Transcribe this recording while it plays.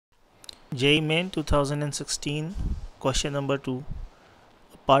JEE Main 2016, question number 2.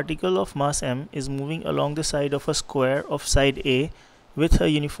 A particle of mass m is moving along the side of a square of side A with a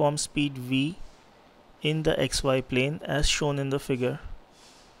uniform speed v in the xy plane as shown in the figure.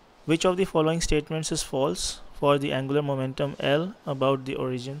 Which of the following statements is false for the angular momentum L about the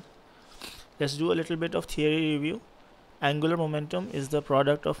origin? Let's do a little bit of theory review. Angular momentum is the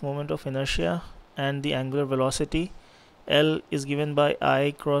product of moment of inertia and the angular velocity. L is given by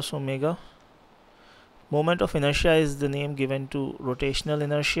I cross omega. Moment of inertia is the name given to rotational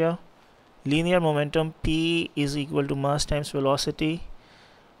inertia. Linear momentum P is equal to mass times velocity.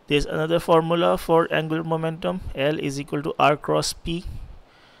 There's another formula for angular momentum. L is equal to R cross P,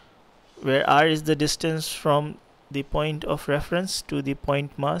 where R is the distance from the point of reference to the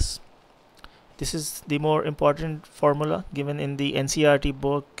point mass. This is the more important formula given in the NCERT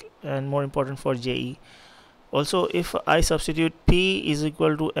book and more important for JEE. Also, if I substitute P is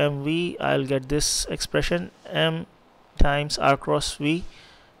equal to mv, I'll get this expression m times r cross v.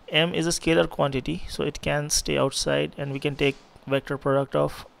 M is a scalar quantity, so it can stay outside, and we can take vector product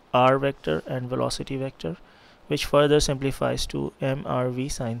of r vector and velocity vector, which further simplifies to mrv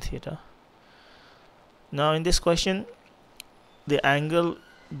sine theta. Now in this question, the angle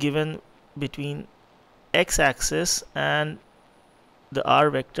given between x-axis and the r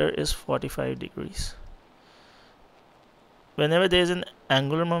vector is 45 degrees. Whenever there is an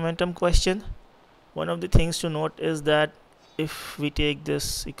angular momentum question, one of the things to note is that if we take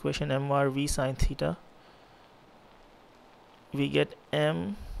this equation mrv sine theta, we get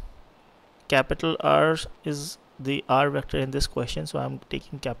m, capital R is the r vector in this question, so I'm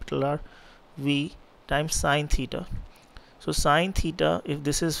taking capital R, v times sine theta. So sine theta, if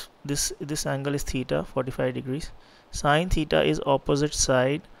this is this angle is theta, 45 degrees, sine theta is opposite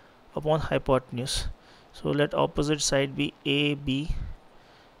side upon hypotenuse. So let opposite side be AB.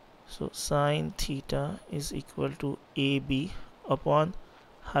 So sine theta is equal to AB upon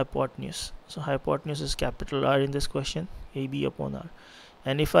hypotenuse. So hypotenuse is capital R in this question, AB upon R.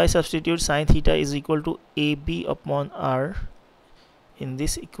 And if I substitute sine theta is equal to AB upon R in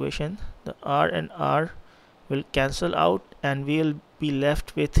this equation, the R and R will cancel out and we will be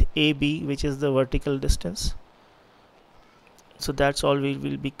left with AB, which is the vertical distance. So that's all we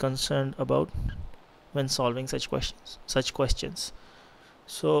will be concerned about when solving such questions.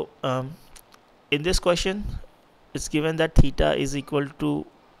 So in this question, it's given that theta is equal to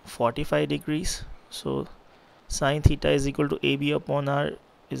 45 degrees. So sine theta is equal to AB upon R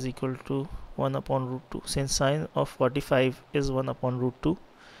is equal to 1 upon root 2. Since sine of 45 is 1 upon root 2,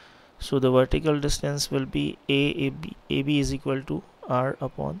 so the vertical distance will be AB is equal to R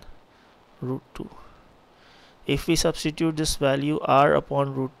upon root 2. If we substitute this value R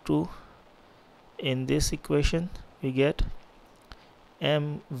upon root 2 in this equation, we get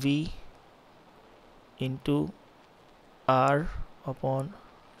mv into R upon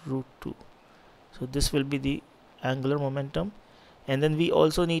root 2. So this will be the angular momentum, and then we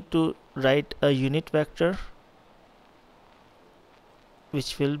also need to write a unit vector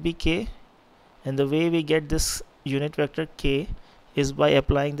which will be k, and the way we get this unit vector k is by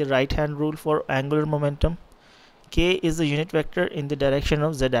applying the right hand rule for angular momentum. K is the unit vector in the direction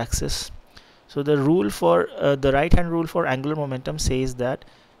of z-axis. So the rule for the right hand rule for angular momentum says that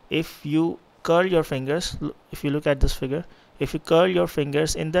if you curl your fingers, if you look at this figure, if you curl your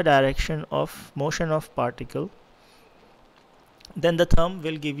fingers in the direction of motion of particle, then the thumb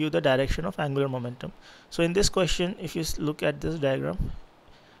will give you the direction of angular momentum. So in this question, if you look at this diagram,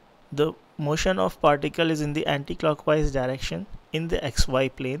 the motion of particle is in the anti-clockwise direction in the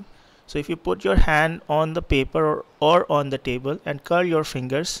xy plane. So if you put your hand on the paper or on the table and curl your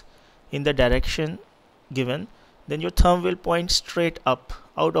fingers in the direction given, then your thumb will point straight up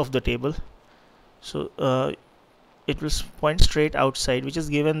out of the table. So it will point straight outside, which is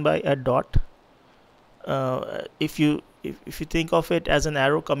given by a dot. If you think of it as an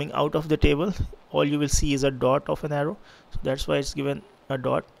arrow coming out of the table, all you will see is a dot of an arrow. So that's why it's given a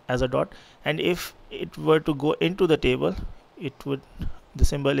dot as a dot. And if it were to go into the table, it would, the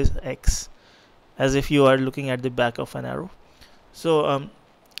symbol is X, as if you are looking at the back of an arrow. So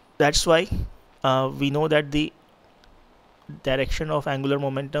that's why we know that the direction of angular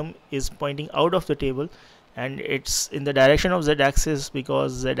momentum is pointing out of the table, and it's in the direction of z-axis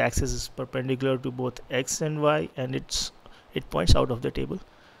because z-axis is perpendicular to both x and y, and it points out of the table.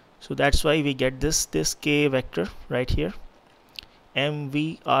 So that's why we get this k vector right here,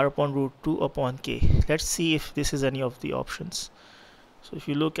 mv r upon root 2 upon k. Let's see if this is any of the options. So if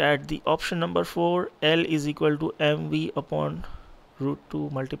you look at the option number 4, L is equal to mv upon root 2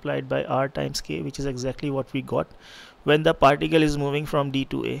 multiplied by r times k, which is exactly what we got when the particle is moving from D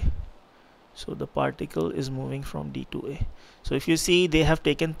to A. So the particle is moving from D to A. So if you see, they have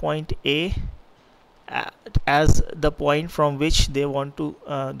taken point A as the point from which they want to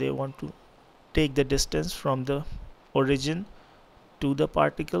take the distance from the origin to the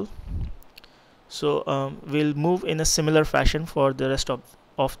particle. So we'll move in a similar fashion for the rest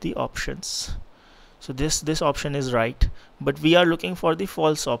of the options. So this option is right, but we are looking for the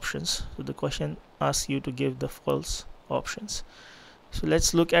false options. So the question asks you to give the false options. So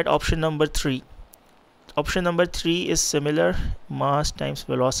let's look at option number 3. Option number 3 is similar, mass times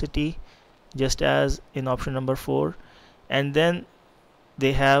velocity, just as in option number 4, and then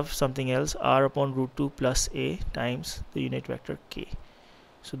they have something else, r upon root 2 plus a times the unit vector k.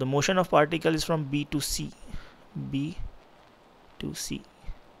 So the motion of particle is from B to C. B to C.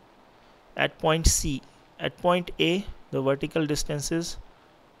 At point C, at point A, the vertical distances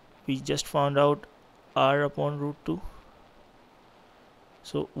we just found out r upon root 2.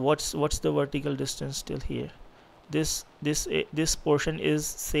 So what's the vertical distance till here? This portion is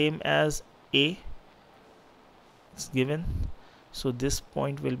same as A. It's given. So this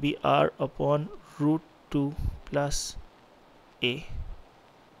point will be r upon root 2 plus A.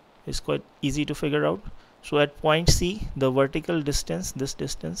 It's quite easy to figure out. So at point C, the vertical distance, this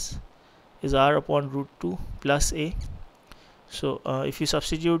distance, is r upon root 2 plus A. So if you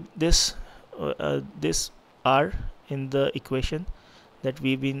substitute this r in the equation that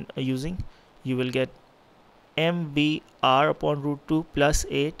we've been using, you will get mb r upon root 2 plus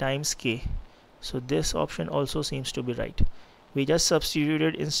A times k. So this option also seems to be right. We just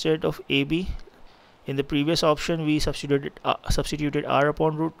substituted, instead of AB, in the previous option we substituted r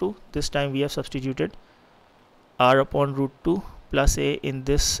upon root 2. This time we have substituted r upon root 2 plus A in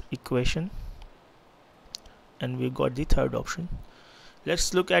this equation, and we got the third option.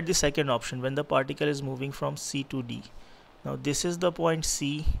 Let's look at the second option, when the particle is moving from C to D. Now this is the point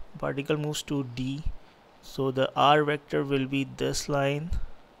C, particle moves to D, so the r vector will be this line,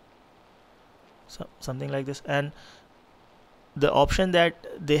 something like this, and the option that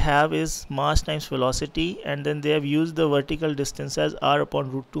they have is mass times velocity, and then they have used the vertical distance as r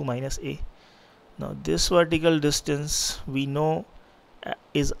upon root 2 minus A. Now this vertical distance we know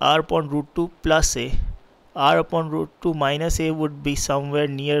is r upon root 2 plus A. R upon root 2 minus A would be somewhere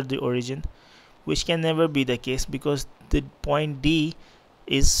near the origin, which can never be the case because the point D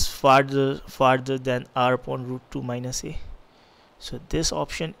is farther than r upon root 2 minus A. So this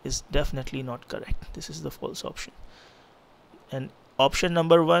option is definitely not correct. This is the false option. And option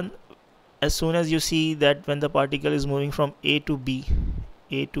number 1, as soon as you see that when the particle is moving from A to B,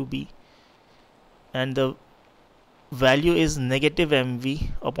 and the value is negative mv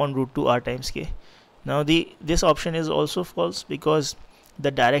upon root 2 r times k. Now this option is also false because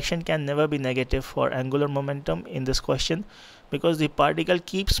the direction can never be negative for angular momentum in this question, because the particle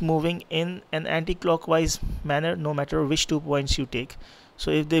keeps moving in an anti-clockwise manner no matter which 2 points you take.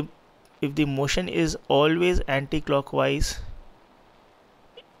 So if the motion is always anti-clockwise,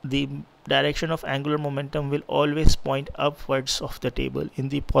 the direction of angular momentum will always point upwards of the table in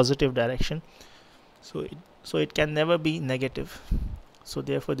the positive direction. So it can never be negative. So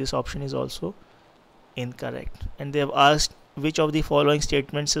therefore this option is also incorrect. And they have asked which of the following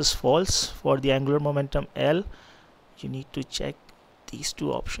statements is false for the angular momentum L. You need to check these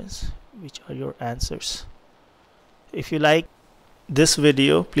two options, which are your answers. If you like this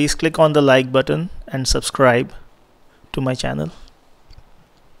video, please click on the like button and subscribe to my channel.